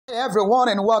Hey everyone,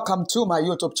 and welcome to my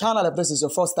YouTube channel. If this is your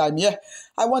first time here,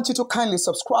 I want you to kindly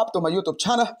subscribe to my YouTube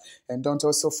channel and don't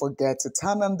also forget to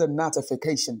turn on the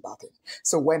notification button.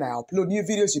 So when I upload new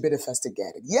videos, you'll be the first to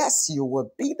get it. Yes, you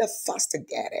will be the first to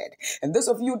get it. And those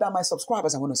of you that are my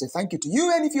subscribers, I want to say thank you to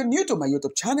you. And if you're new to my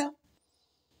YouTube channel,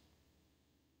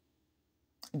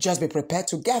 just be prepared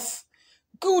to get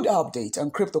good update on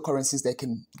cryptocurrencies that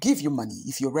can give you money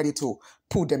if you're ready to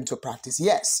put them to practice.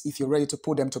 Yes, if you're ready to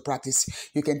put them to practice,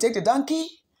 you can take the donkey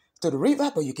to the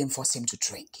river, but you can force him to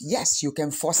drink. Yes, you can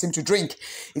force him to drink.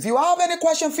 If you have any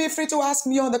question, feel free to ask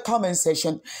me on the comment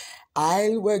section. I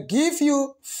will give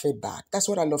you feedback. That's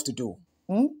what I love to do.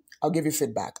 I'll give you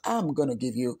feedback. I'm going to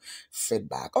give you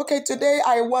feedback. Okay, today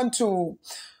I want to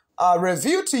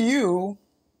review to you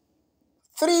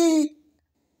 3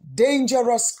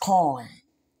 dangerous coins.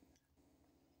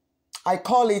 I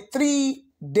call it 3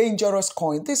 dangerous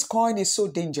coins. This coin is so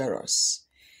dangerous.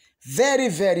 Very,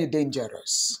 very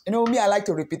dangerous. You know me, I like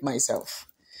to repeat myself.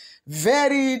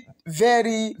 Very,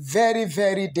 very, very,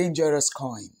 very dangerous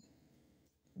coin.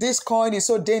 This coin is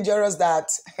so dangerous that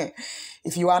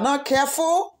if you are not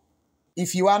careful,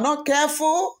 it's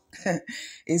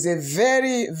a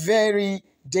very, very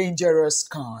dangerous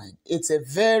coin. It's a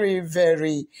very,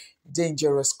 very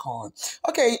dangerous coin.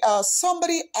 Okay,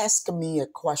 somebody asked me a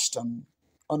question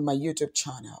on my YouTube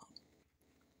channel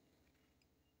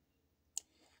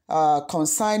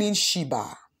concerning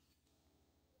Shiba.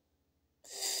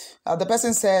 The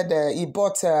person said he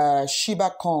bought a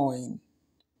Shiba coin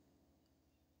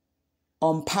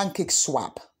on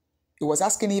PancakeSwap. He was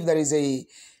asking if there is a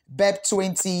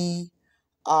BEP20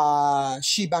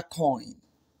 Shiba coin.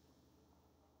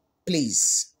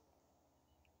 Please.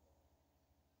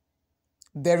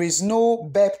 There is no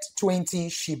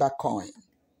BEP20 Shiba coin.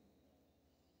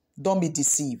 Don't be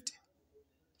deceived.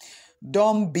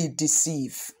 Don't be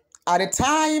deceived. At the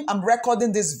time I'm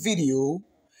recording this video,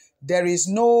 there is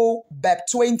no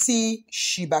BEP20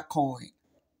 Shiba coin.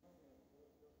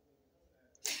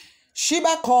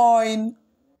 Shiba coin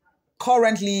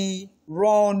currently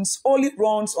only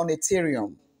runs on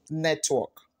Ethereum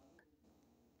network.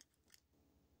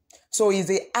 So it's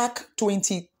a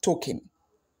ARC20 token.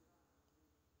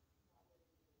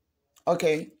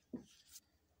 Okay,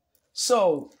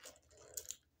 so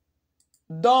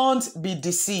don't be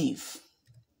deceived.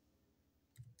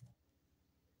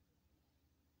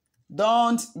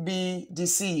 Don't be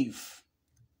deceived.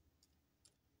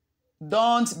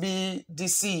 Don't be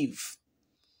deceived.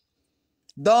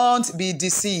 Don't be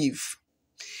deceived.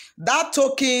 That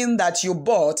token that you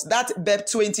bought, that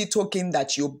BEP20 token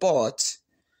that you bought,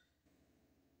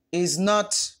 is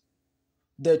not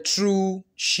the true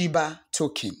Shiba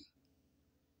token.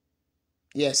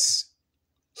 Yes.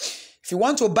 If you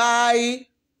want to buy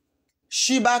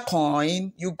Shiba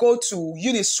coin, you go to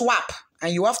Uniswap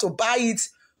and you have to buy it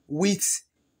with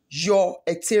your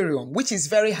Ethereum, which is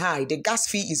very high. The gas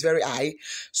fee is very high.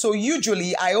 So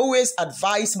usually I always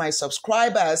advise my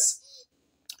subscribers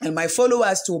and my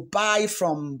followers to buy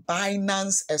from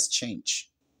Binance Exchange.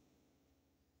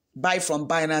 Buy from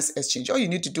Binance Exchange. All you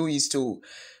need to do is to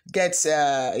get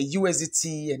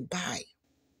USDT and buy.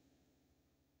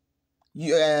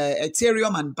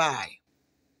 Ethereum and buy.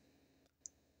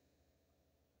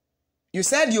 You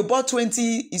said you bought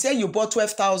 20, you said you bought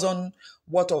 12,000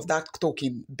 worth of that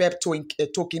token, BEP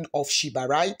token of Shiba,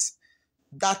 right?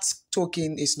 That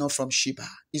token is not from Shiba.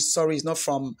 It's not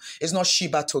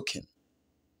Shiba token.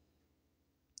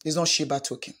 It's not Shiba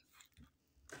token.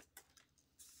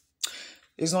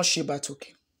 It's not Shiba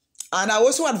token. And I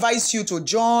also advise you to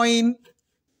join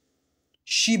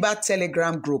Shiba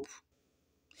Telegram group.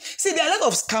 See, there are a lot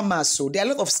of scammers. So there are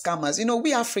a lot of scammers. You know,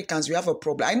 we Africans, we have a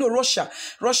problem. I know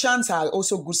Russians are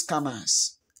also good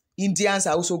scammers. Indians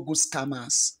are also good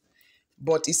scammers.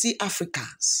 But you see,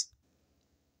 Africans,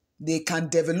 they can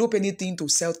develop anything to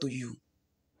sell to you.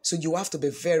 So you have to be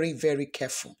very, very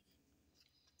careful.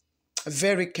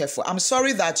 Very careful. I'm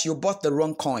sorry that you bought the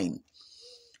wrong coin.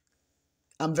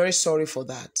 I'm very sorry for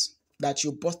that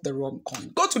you bought the wrong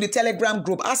coin. Go to the Telegram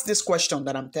group. Ask this question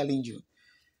that I'm telling you.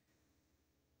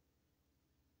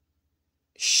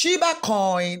 Shiba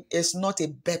coin is not a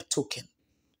BEP token.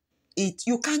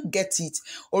 You can't get it.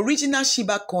 Original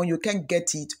Shiba coin, you can't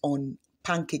get it on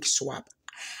PancakeSwap.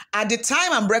 At the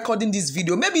time I'm recording this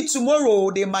video, maybe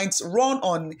tomorrow they might run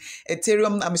on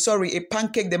Ethereum. I'm sorry, a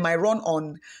Pancake. They might run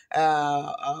on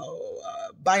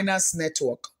Binance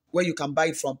network where you can buy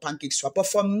it from PancakeSwap. But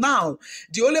for now,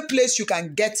 the only place you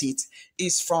can get it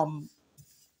is from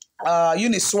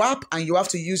Uniswap, and you have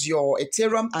to use your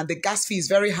Ethereum, and the gas fee is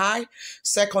very high.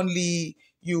 Secondly,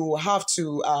 you have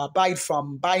to buy it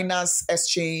from Binance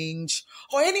Exchange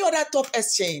or any other top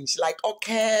exchange like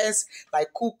OKES, like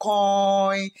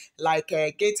KuCoin, like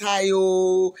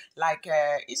Gate.io, like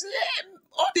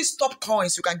all these top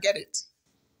coins, you can get it.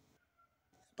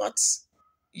 But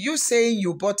you saying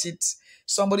you bought it,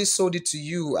 somebody sold it to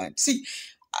you, and see,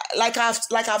 like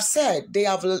I've said,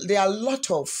 there are a lot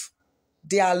of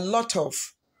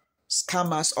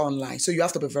scammers online, so you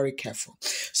have to be very careful.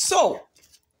 So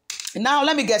now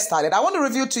let me get started. I want to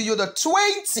review to you the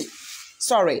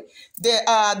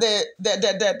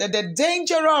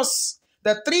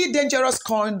three dangerous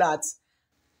coins that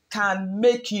can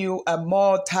make you a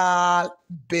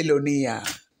multi-billionaire.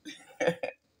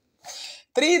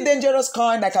 Three dangerous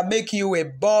coins that can make you a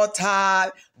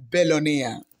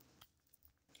multi-billionaire.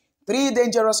 Three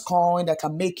dangerous coins that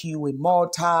can make you a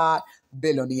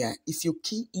multi-billionaire. If you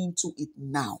key into it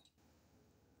now,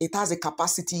 it has a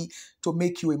capacity to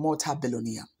make you a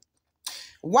multi-billionaire.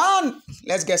 One,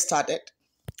 let's get started.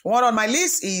 One on my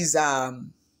list is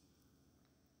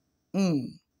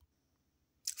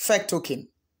fake token.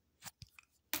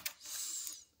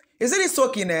 Is it this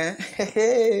token?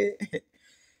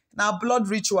 Now blood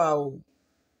ritual.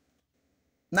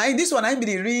 Now this one I be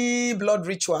the real blood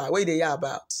ritual. What they are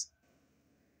about?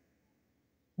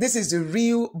 This is the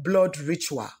real blood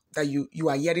ritual that you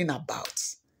are hearing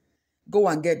about. Go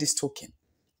and get this token.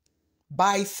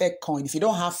 Buy fake coin. If you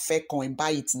don't have fake coin,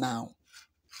 buy it now.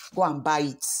 Go and buy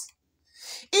it.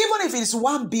 Even if it's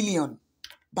 1 billion,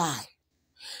 buy.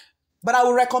 But I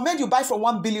will recommend you buy from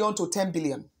 1 billion to 10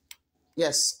 billion.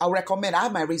 Yes, I will recommend. I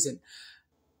have my reason.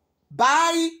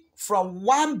 Buy from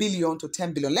 1 billion to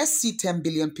 10 billion. Let's see 10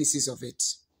 billion pieces of it.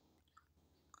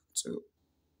 2, 3, 4,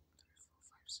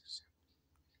 5, 6, 7.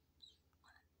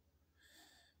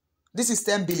 This is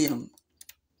 10 billion.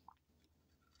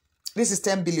 This is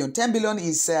 10 billion. 10 billion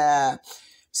is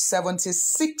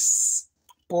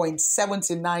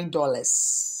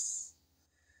 $76.79.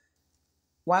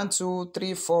 1, 2,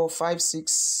 3, 4, 5,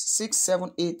 6, 6,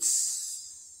 7, 8,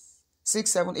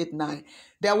 6, 7, 8, 9.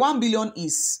 Their 1 billion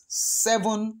is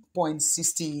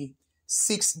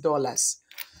 $7.66.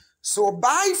 So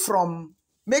buy from,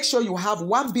 make sure you have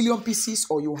 1 billion pieces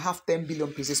or you have 10 billion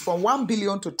pieces, from 1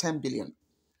 billion to 10 billion.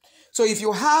 So if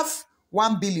you have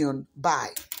 1 billion,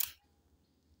 buy.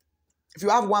 If you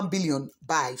have 1 billion,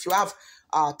 buy. If you have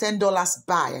 $10,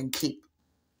 buy and keep.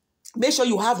 Make sure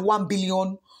you have 1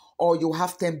 billion or you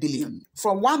have 10 billion.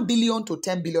 From 1 billion to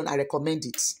 10 billion, I recommend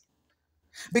it.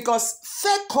 Because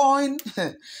fake coin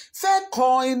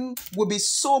will be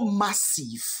so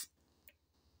massive.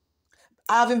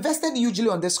 I've invested hugely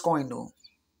on this coin, though.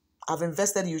 I've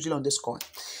invested hugely on this coin.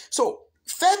 So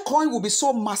fake coin will be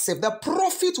so massive. The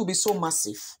profit will be so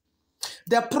massive.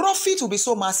 The profit will be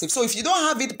so massive. So if you don't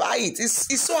have it, buy it.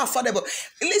 It's so affordable.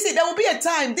 Listen, there will be a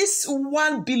time, this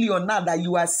 1 billion now that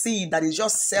you are seeing that is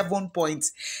just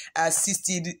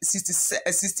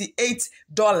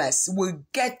 $7.68 will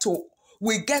get to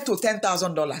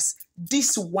 $10,000.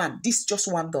 This just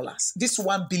 $1. This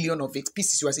 1 billion of it,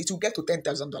 pieces US, it will get to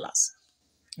 $10,000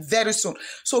 very soon.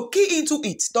 So key into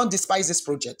it. Don't despise this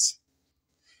project.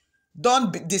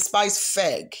 Don't despise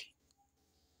FEG.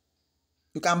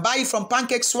 You can buy it from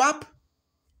PancakeSwap.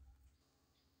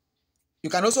 You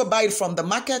can also buy it from the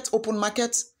market, open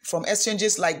market, from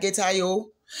exchanges like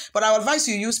Gate.io. But I advise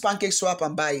you use PancakeSwap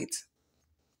and buy it.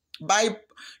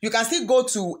 You can still go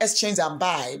to exchange and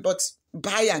buy, but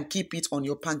buy and keep it on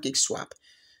your PancakeSwap.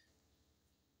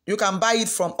 You can buy it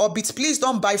from Orbit. Please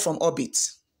don't buy from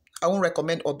Orbit. I won't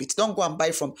recommend Orbit. Don't go and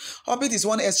buy from Orbit. Is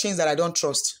one exchange that I don't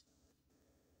trust.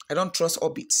 I don't trust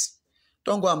Orbit.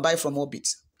 Don't go and buy from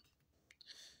Orbit.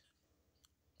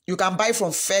 You can buy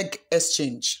from FEG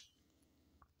Exchange.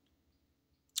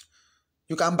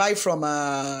 You can buy from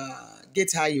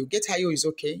Gate.io. Gate.io is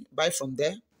okay. Buy from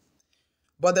there.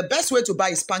 But the best way to buy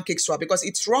is PancakeSwap because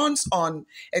it runs on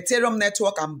Ethereum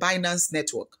network and Binance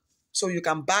network. So you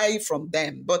can buy from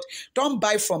them. But don't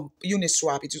buy from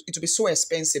Uniswap. It will be so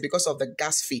expensive because of the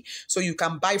gas fee. So you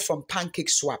can buy from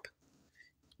PancakeSwap.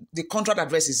 The contract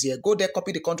address is here. Go there,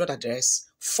 copy the contract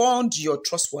address, fund your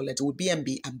trust wallet with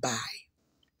BNB and buy.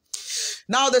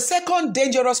 Now, the second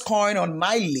dangerous coin on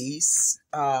my list,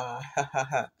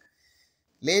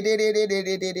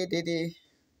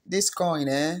 this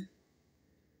coin,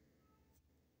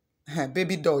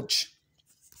 Baby Doge.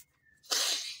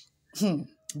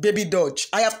 Baby Doge.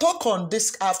 I've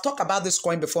talked about this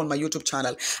coin before on my YouTube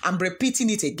channel. I'm repeating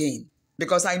it again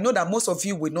because I know that most of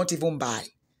you will not even buy.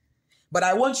 But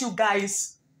I want you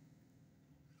guys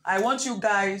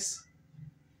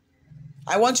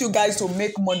to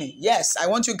make money. Yes, I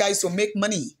want you guys to make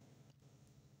money.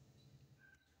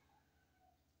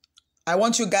 I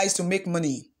want you guys to make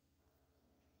money.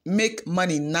 Make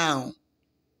money now.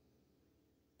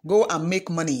 Go and make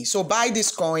money. So buy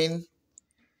this coin.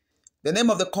 The name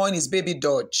of the coin is Baby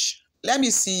Doge. Let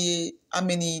me see how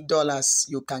many dollars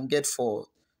you can get for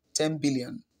 10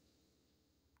 billion.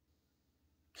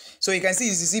 So you can see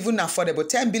it's even affordable.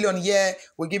 10 billion here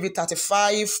will give you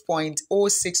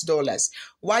 $35.06.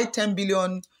 Why 10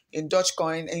 billion in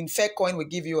Dogecoin? In Faircoin will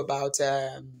give you about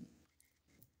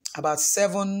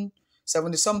 70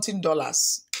 something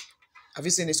dollars. Have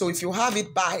you seen it? So if you have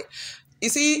it, buy. You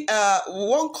see,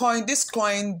 one coin, this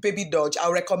coin, Baby Doge,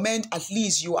 I recommend at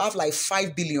least you have like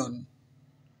 5 billion.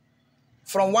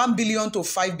 From 1 billion to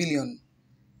 5 billion.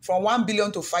 From 1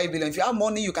 billion to 5 billion. If you have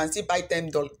money, you can still buy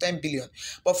 10 billion.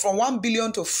 But from 1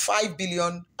 billion to 5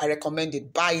 billion, I recommend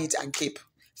it. Buy it and keep.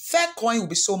 Faircoin will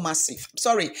be so massive.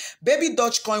 Sorry, Baby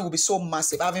Doge coin will be so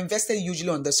massive. I've invested usually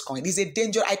on this coin. It's a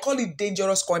danger. I call it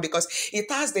dangerous coin because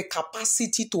it has the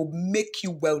capacity to make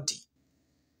you wealthy.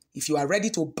 If you are ready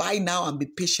to buy now and be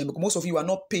patient, because most of you are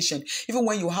not patient. Even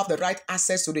when you have the right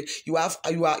access to you are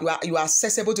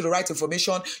accessible to the right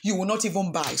information, you will not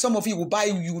even buy. Some of you will buy,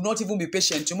 you will not even be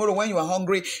patient. Tomorrow when you are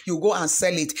hungry, you go and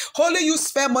sell it. Only you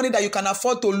spare money that you can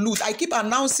afford to lose. I keep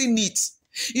announcing it.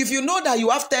 If you know that you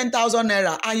have 10,000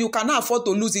 naira and you cannot afford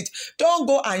to lose it, don't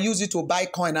go and use it to buy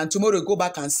coin and tomorrow you go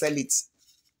back and sell it.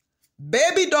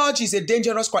 Baby Doge is a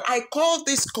dangerous coin. I call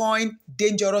this coin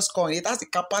dangerous coin. It has the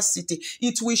capacity.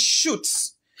 It will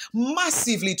shoot.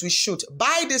 Massively it will shoot.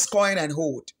 Buy this coin and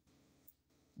hold.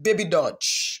 Baby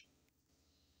Doge.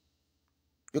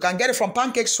 You can get it from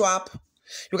PancakeSwap.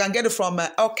 You can get it from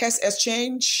Orcas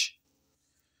Exchange.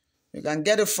 You can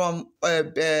get it from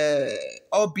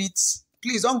Orbit.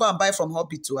 Please don't go and buy from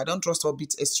Orbit too. I don't trust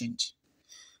Orbit Exchange.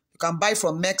 You can buy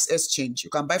from Mex Exchange.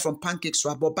 You can buy from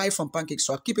PancakeSwap, but buy from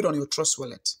PancakeSwap. Keep it on your Trust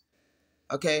Wallet.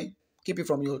 Okay? Keep it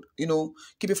from your,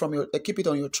 keep it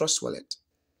on your Trust Wallet.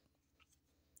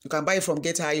 You can buy it from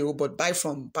Get.io, but buy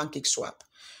from PancakeSwap.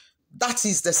 That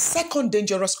is the second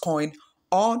dangerous coin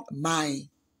on my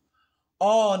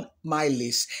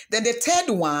list. Then the third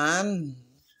one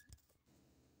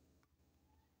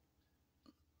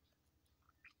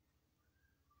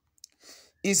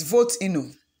is Vote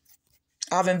Inu.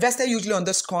 I've invested usually on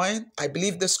this coin. I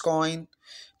believe this coin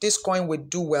will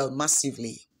do well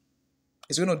massively.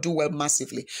 It's going to do well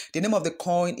massively. The name of the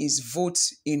coin is Vote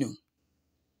Inu.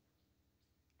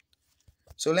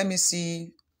 So let me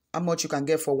see how much you can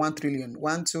get for 1 trillion.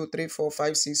 1, 2, 3, 4,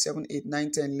 5, 6, 7, 8,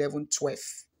 9, 10, 11, 12.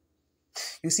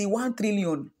 You see, 1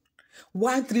 trillion.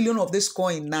 1 trillion of this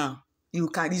coin now.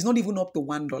 It's not even up to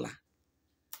 $1.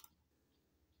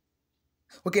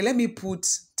 Okay, let me put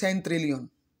 10 trillion.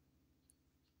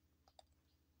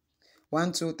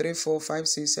 1, 2, 3, 4, 5,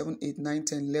 6, 7, 8, 9,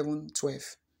 10, 11,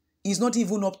 12. It's not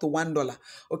even up to $1.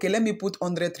 Okay, let me put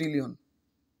 100 trillion.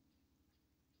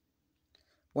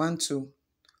 1, 2,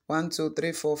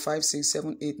 3, 4, 5, 6,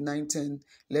 7, 8, 9, 10,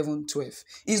 11, 12.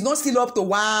 It's not still up to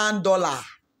 $1.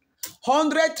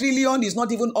 100 trillion is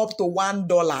not even up to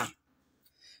 $1.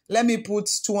 Let me put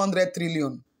 200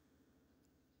 trillion.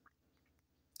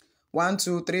 1,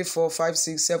 2, 3, 4, 5,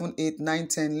 6, 7, 8, 9,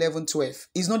 10, 11, 12.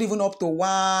 It's not even up to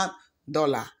 $1.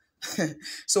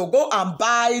 So go and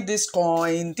buy this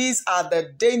coin. These are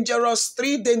the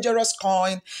 3 dangerous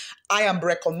coins I am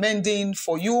recommending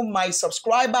for you, my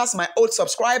subscribers, my old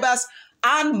subscribers,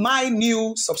 and my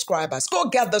new subscribers. Go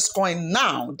get this coin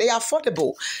now. They are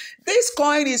affordable. This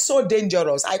coin is so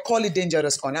dangerous. I call it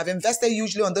dangerous coin. I've invested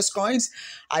usually on these coins.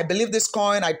 I believe this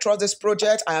coin. I trust this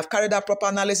project. I have carried out proper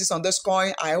analysis on this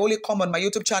coin. I only come on my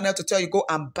YouTube channel to tell you go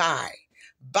and buy.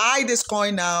 Buy this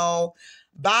coin now.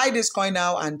 Buy this coin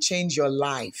now and change your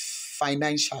life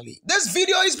financially. This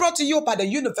video is brought to you by the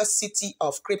University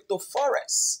of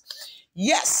CryptoForex.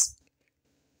 Yes.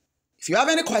 If you have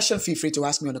any question, feel free to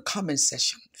ask me on the comment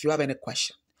section. If you have any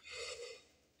question.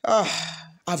 Have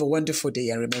a wonderful day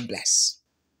and remain blessed.